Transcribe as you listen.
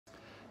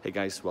Hey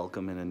guys,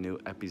 welcome in a new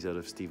episode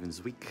of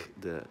Steven's Week,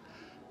 the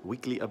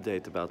weekly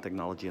update about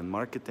technology and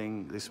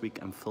marketing. This week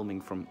I'm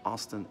filming from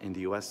Austin in the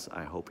US.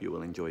 I hope you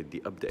will enjoy the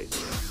update.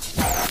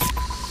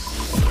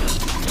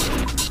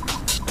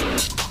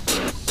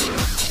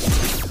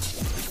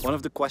 One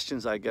of the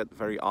questions I get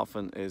very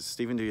often is,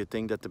 Steven, do you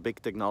think that the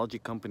big technology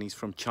companies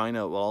from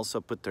China will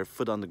also put their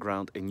foot on the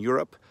ground in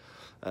Europe?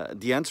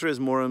 The answer is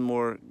more and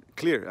more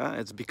clear.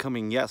 It's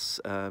becoming yes.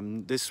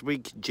 This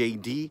week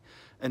JD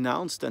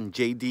announced, and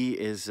JD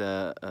is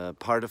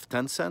part of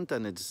Tencent,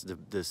 and it's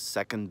the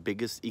second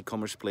biggest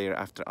e-commerce player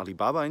after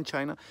Alibaba in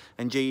China.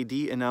 And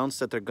JD announced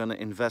that they're going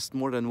to invest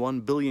more than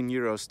 1 billion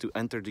euros to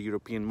enter the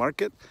European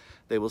market.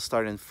 They will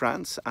start in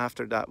France.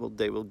 After that,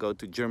 they will go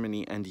to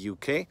Germany and the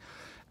UK.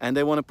 And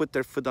they want to put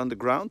their foot on the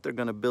ground. They're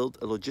going to build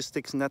a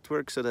logistics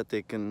network so that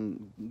they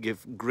can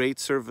give great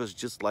service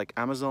just like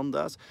Amazon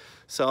does.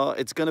 So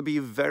it's going to be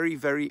a very,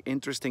 very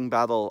interesting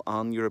battle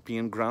on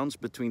European grounds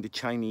between the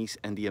Chinese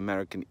and the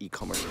American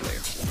e-commerce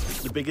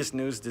players. The biggest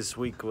news this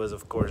week was,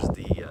 of course,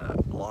 the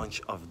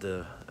launch of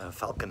the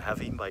Falcon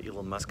Heavy by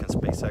Elon Musk and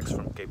SpaceX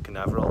from Cape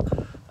Canaveral.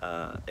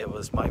 It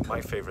was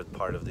my favorite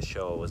part of the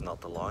show was not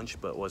the launch,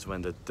 but was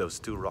when those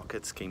two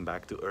rockets came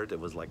back to Earth. It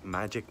was like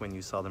magic when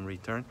you saw them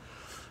return.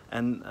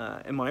 And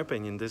in my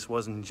opinion, this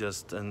wasn't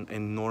just an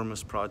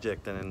enormous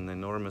project and an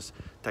enormous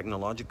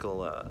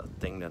technological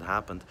thing that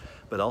happened,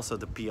 but also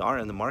the PR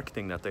and the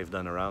marketing that they've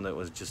done around it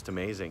was just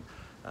amazing.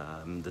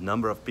 The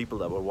number of people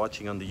that were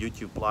watching on the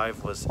YouTube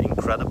live was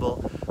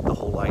incredible. The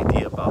whole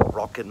idea about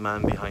Rocket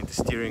Man behind the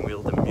steering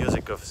wheel, the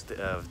music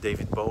of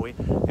David Bowie,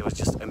 it was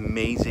just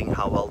amazing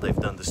how well they've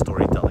done the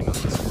storytelling on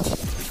this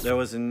one. There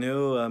was a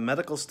new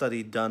medical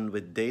study done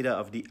with data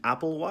of the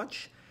Apple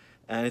Watch.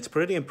 And it's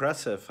pretty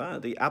impressive.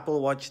 The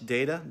Apple Watch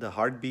data, the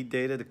heartbeat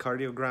data, the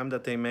cardiogram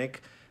that they make,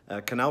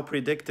 can now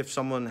predict if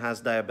someone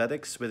has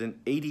diabetics with an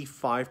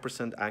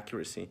 85%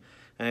 accuracy.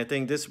 And I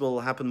think this will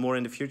happen more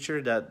in the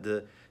future, that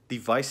the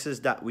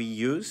devices that we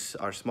use,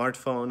 our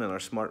smartphone and our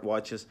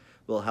smartwatches,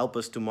 will help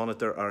us to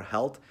monitor our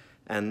health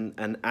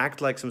and act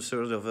like some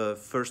sort of a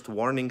first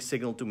warning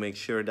signal to make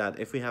sure that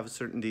if we have a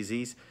certain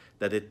disease,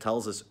 that it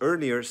tells us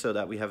earlier so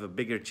that we have a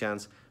bigger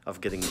chance of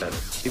getting better.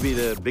 Maybe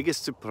the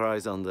biggest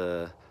surprise on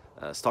the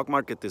stock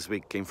market this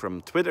week came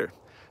from Twitter.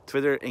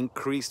 Twitter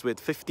increased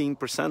with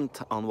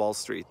 15% on Wall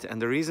Street,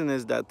 and the reason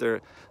is that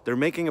they're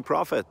making a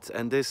profit,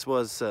 and this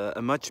was a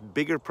much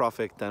bigger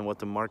profit than what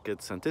the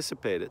markets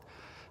anticipated.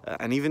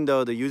 And even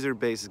though the user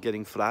base is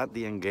getting flat,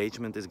 the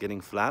engagement is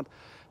getting flat,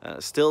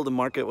 still the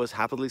market was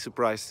happily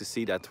surprised to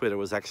see that Twitter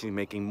was actually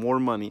making more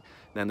money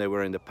than they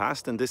were in the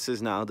past. And this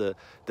is now the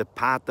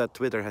path that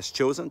Twitter has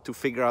chosen to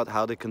figure out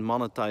how they can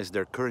monetize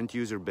their current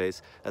user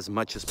base as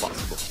much as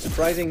possible.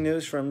 Surprising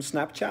news from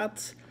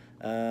Snapchat.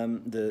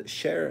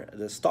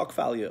 The stock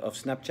value of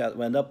Snapchat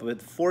went up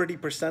with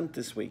 40%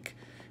 this week.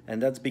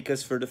 And that's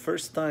because for the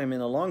first time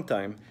in a long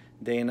time,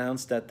 they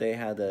announced that they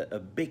had a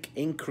big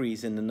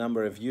increase in the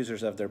number of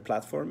users of their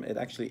platform. It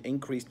actually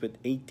increased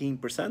with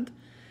 18%.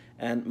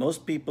 And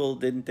most people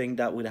didn't think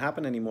that would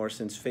happen anymore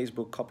since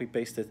Facebook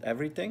copy-pasted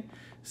everything.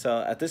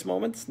 So at this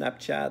moment,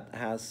 Snapchat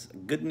has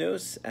good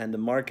news and the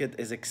market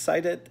is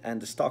excited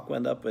and the stock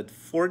went up with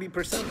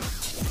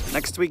 40%.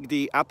 Next week,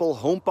 the Apple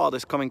HomePod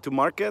is coming to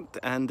market,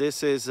 and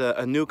this is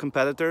a new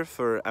competitor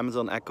for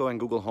Amazon Echo and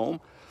Google Home.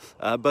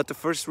 But the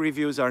first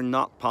reviews are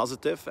not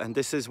positive, and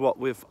this is what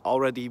we've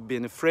already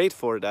been afraid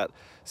for, that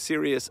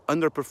Siri is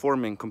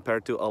underperforming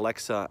compared to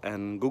Alexa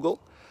and Google.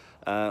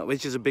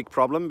 Which is a big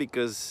problem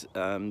because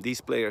these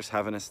players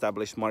have an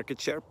established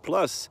market share.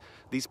 Plus,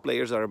 these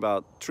players are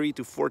about 3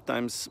 to 4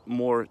 times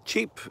more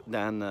cheap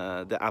than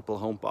the Apple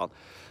HomePod.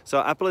 So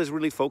Apple is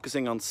really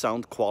focusing on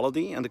sound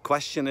quality, and the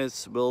question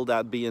is, will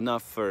that be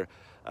enough for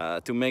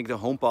to make the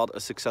HomePod a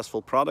successful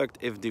product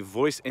if the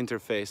voice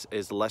interface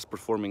is less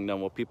performing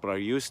than what people are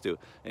used to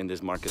in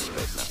this market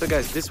space now. So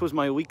guys, this was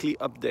my weekly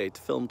update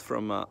filmed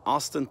from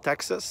Austin,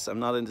 Texas. I'm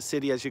not in the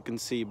city as you can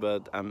see,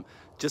 but I'm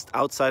just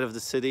outside of the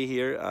city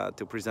here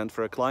to present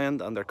for a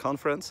client on their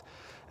conference.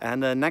 And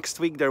next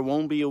week there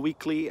won't be a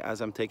weekly as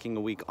I'm taking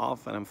a week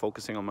off and I'm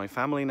focusing on my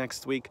family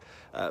next week.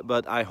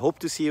 But I hope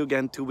to see you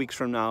again 2 weeks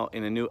from now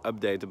in a new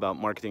update about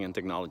marketing and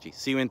technology.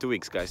 See you in 2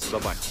 weeks, guys.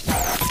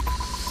 Bye-bye.